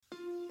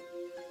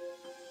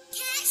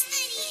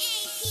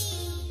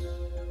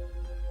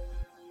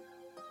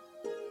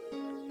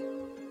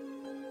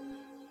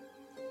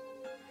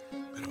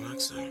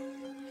rockstar.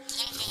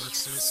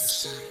 Rockstar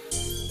some shit.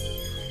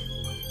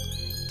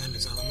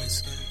 Diamonds all on my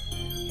skin.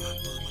 My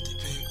blood with the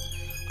pink.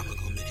 I'ma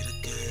go make it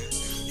again.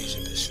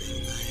 Asian bitch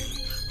name lame.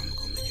 I'ma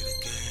go make it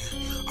again.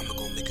 I'ma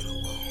go make it a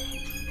wall.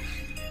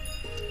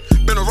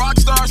 Been a rock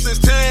star since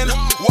 10.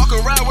 Walk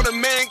around with a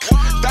mink.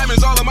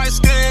 Diamonds all on my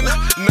skin.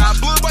 Not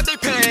blue but they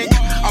pink.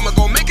 I'ma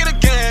go make it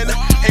again.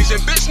 Asian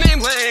bitch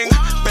named Ling.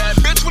 Bad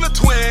bitch with a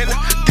twin.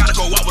 Gotta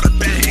go out with a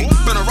bang.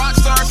 Been a rock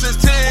star since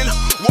 10.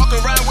 Walk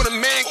around with a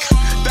mink.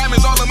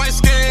 Diamonds all on my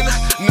skin.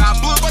 Not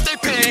blue but they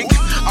pink.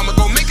 I'ma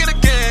go make it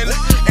again.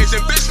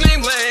 Asian bitch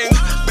named Ling.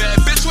 Bad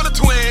bitch with a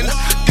twin.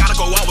 Gotta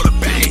go out with a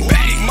bang.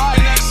 Bang. My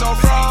neck so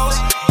froze.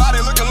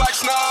 Body looking like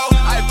snow.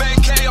 I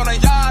vacay on a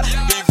yacht.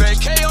 He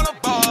vacay on a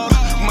boat.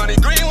 Money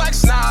green like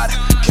snot.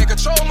 Can't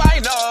control my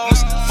nose.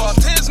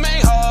 Fucked his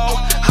main hoe.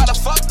 How the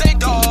fuck they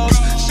goes?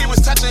 She was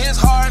touching his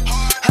heart.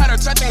 Had her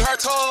touching her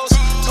toes.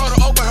 Told her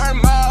open her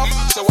mouth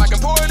so I can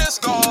pour this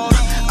gold.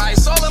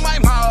 Ice all in my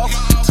mouth.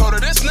 Told her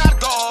this not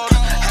gold.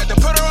 Had to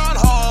put her on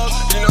hold.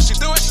 You know she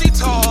do what she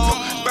told.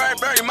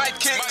 Bury my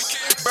kicks.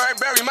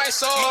 Bury my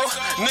soul.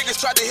 Niggas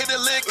tried to hit a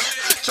lick.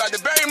 Tried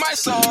to bury my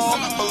soul.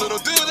 But little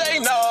do they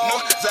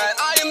know that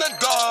I am the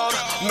gold.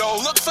 No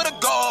look for the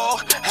goal.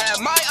 Had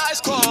my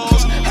eyes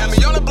closed. Had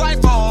me on a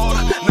blindfold.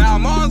 Now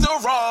I'm on the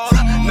road.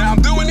 Now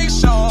I'm doing these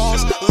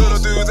shows. Little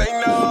do they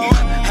know.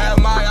 Had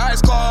my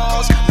eyes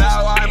closed.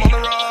 Now I'm on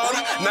the road.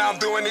 Now I'm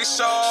doing these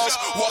shows.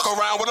 Walk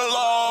around with a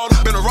load.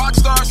 Been a rock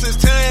star since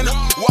 10.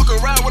 Walk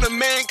around with a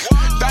mink.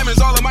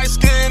 Diamonds all in my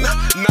skin.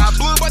 Not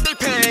blue but they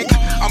pink.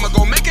 I'ma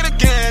go make it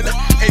again.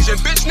 Asian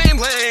bitch named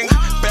Ling.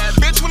 Bad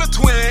bitch with a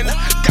twin.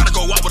 Gotta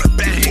go out with a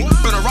bang.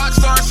 Been a rock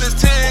star since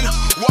 10.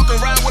 Walk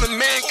around with a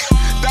mink.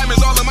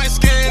 Diamonds all in my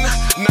skin.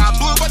 Not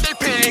blue but they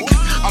pink.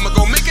 I'ma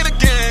go make it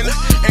again.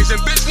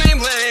 Asian bitch named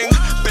Ling.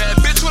 Bad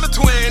bitch with a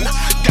twin.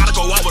 Gotta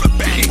go out with a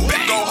bang.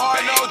 Bang. Go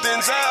hard, no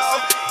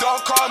Denzel.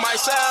 Don't call my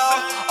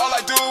cell. All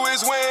I do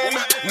is win.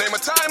 Name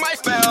a time I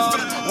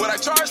failed. What I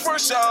charge for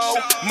a show.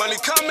 Money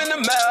come in the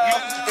mail.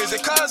 Is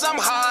it cause I'm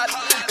hot?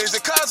 Is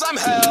it cause I'm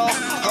hell?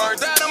 Heard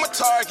that I'm a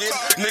target.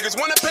 Niggas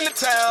wanna pin the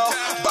tail.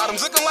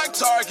 Bottoms looking like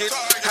Target.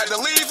 Had to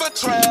leave a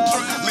trail.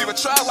 Leave a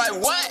trail like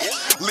what?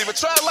 Leave a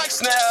trail like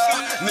Snell.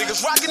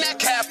 Niggas rocking that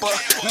Kappa.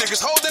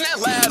 Niggas holding that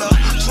ladder.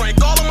 Drink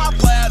all of my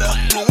bladder.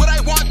 Do what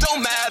I want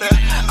don't matter.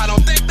 I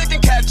don't think they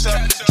can catch her.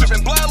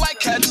 Dripping blood like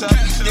ketchup.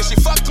 Yeah, she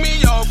fucked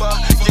me over.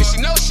 Yeah, she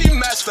knows she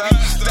messed up.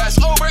 That's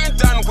over and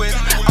done with.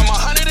 I'm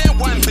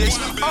 101 bitch.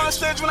 On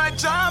stage when I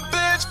jump,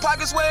 bitch.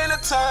 Pockets weighing a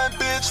ton,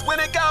 bitch. When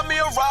it got me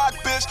a rock,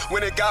 bitch.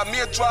 When it got me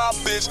a drop,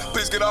 bitch.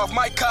 Please get off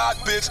my cock,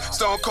 bitch.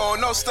 Stone cold,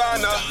 no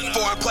stunner.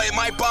 Foreign play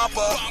my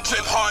bumper.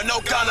 Trip hard, no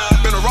gunner.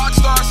 Been a rock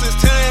star since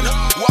 10.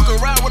 Walk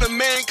around with a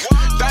mink.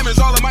 Diamonds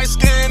all in my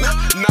skin.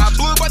 Not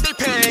blue, but they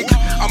pink.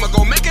 I'ma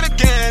go make it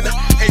again.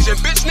 Asian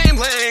bitch named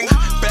Ling.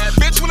 Bad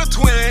bitch with a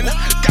twin.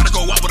 Gotta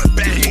go out with a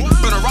bang.